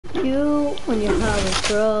You, when you have a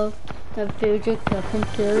throw, that fills your cup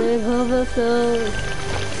until it overflows.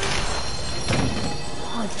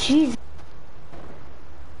 Oh, jeez.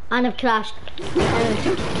 And I've crashed.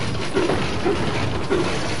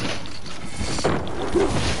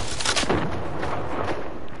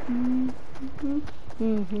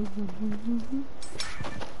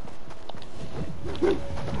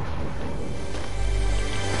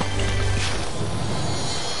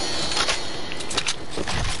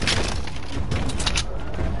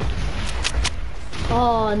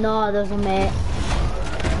 Oh no, there's a mate.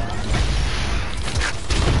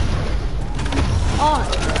 Oh,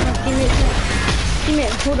 teammate,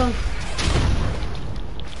 hold on.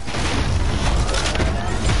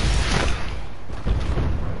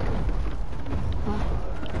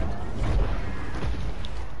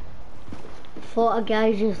 Thought a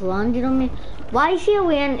guy just landed on me. Why is he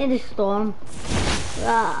away into the storm?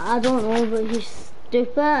 I don't know, but he's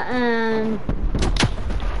stupid and...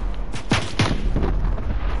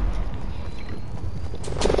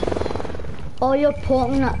 Oh, you're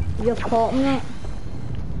popping it. You're popping it.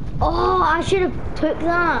 Oh, I should have took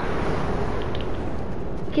that.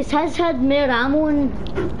 Because his had more ammo and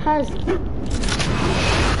his.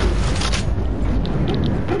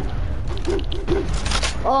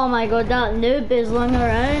 Oh my god, that noob is lying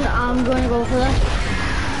around. I'm going to go for this.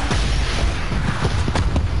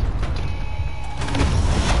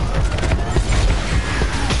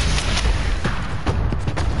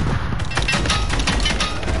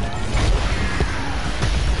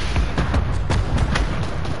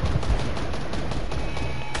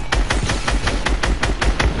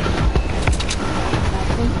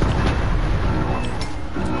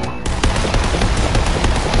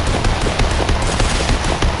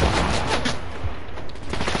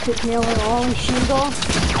 Took nearly all his shoes off.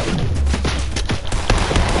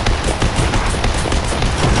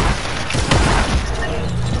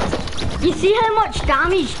 You see how much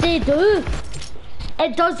damage they do?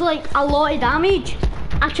 It does like a lot of damage.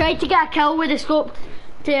 I tried to get a kill with the scope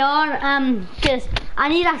TR because I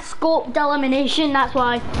need a scoped elimination, that's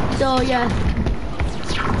why. So yeah.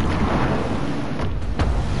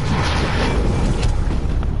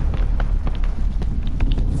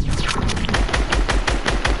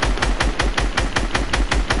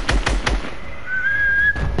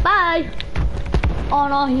 Oh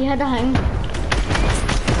no, he had a hang.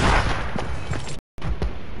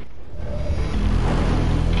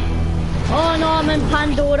 Oh no, I'm in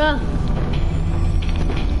Pandora.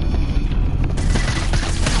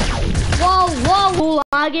 Whoa,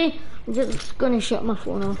 laggy. I'm just gonna shut my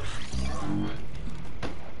phone off.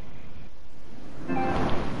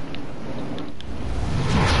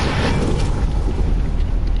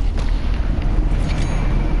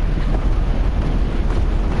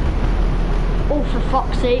 Oh, for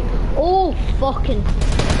fuck's sake. Oh, fucking.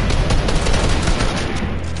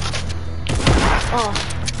 Oh.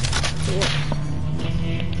 Yeah.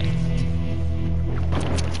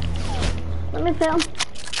 Let me film.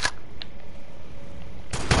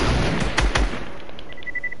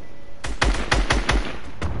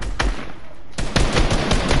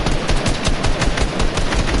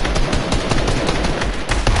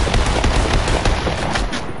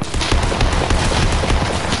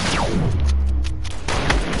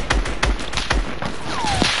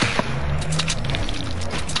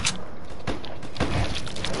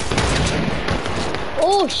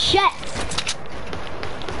 Oh shit!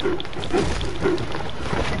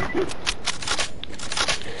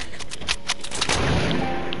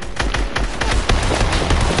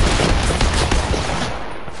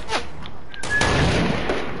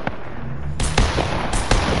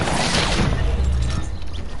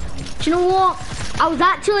 Do you know what? I was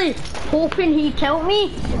actually hoping he killed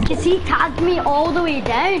me because he tagged me all the way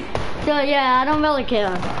down. So yeah, I don't really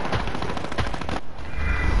care.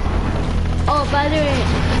 Oh, by the way,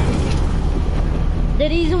 the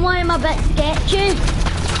reason why I'm a bit sketchy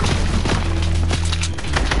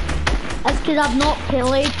is because I've not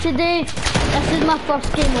played today. This is my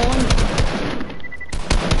first game on.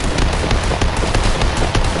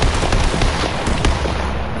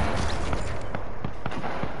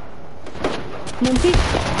 Monkey.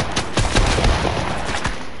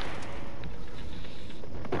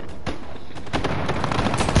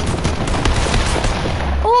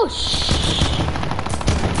 Oh shit.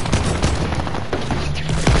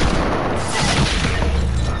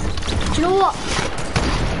 Do you know what?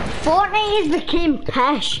 Fortnite has become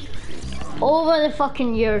pish over the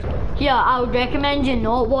fucking years. Yeah, I would recommend you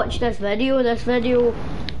not watch this video. This video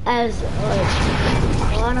is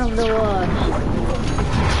like one of the worst.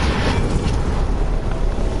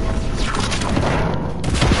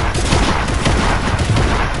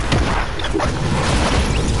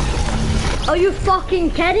 Are you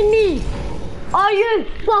fucking kidding me? Are you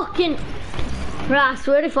fucking... Right, I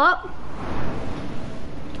swear to fuck.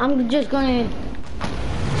 I'm just gonna...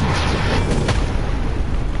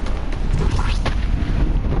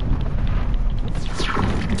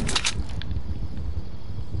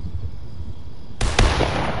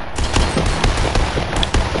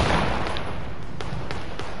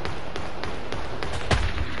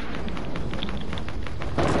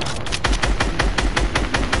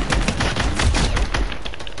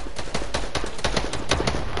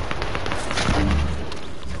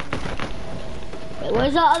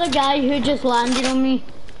 Where's that other guy who just landed on me?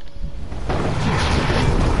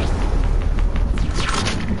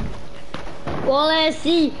 Well, let's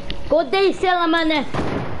see. Go day sell him in there.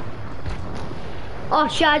 Oh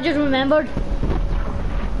shit, I just remembered.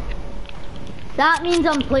 That means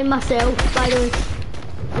I'm playing myself, by the way.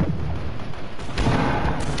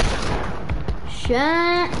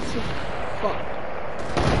 Shit. Fuck.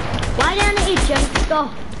 Why didn't I jump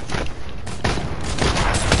stuff?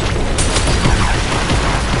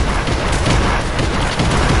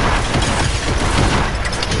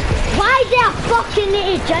 Why do I fucking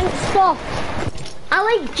need to jinx stuff? I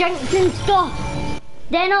like jinxing stuff.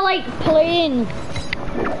 Then I like playing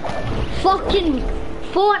fucking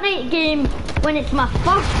Fortnite game when it's my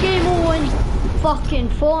first game on fucking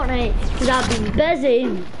Fortnite because I've been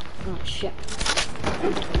busy. Oh shit.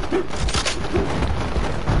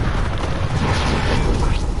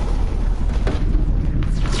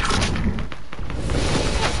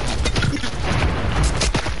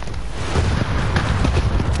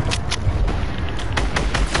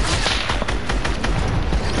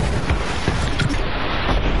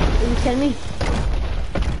 Kidding me?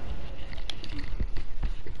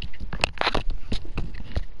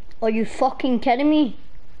 Are you fucking kidding me?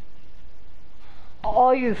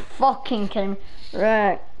 Are you fucking kidding me?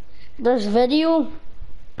 Right, this video,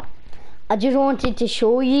 I just wanted to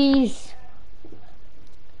show yous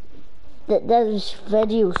that this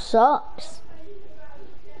video sucks.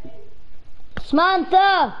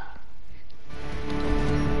 Samantha!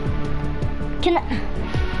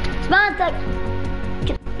 Samantha!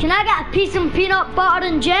 Can I get a piece of peanut butter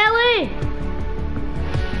and jelly?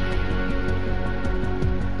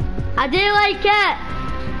 I do like it.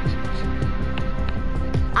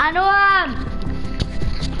 I know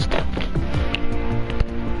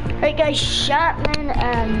right guys, Sharpman,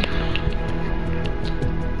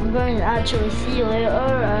 I'm going to actually see you later,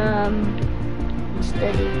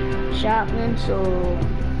 instead of Sharpman, so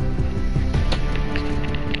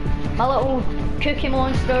my little Cookie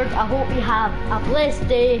Monsters, I hope you have a blessed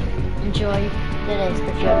day. Enjoy the rest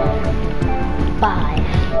of your life.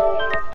 Bye.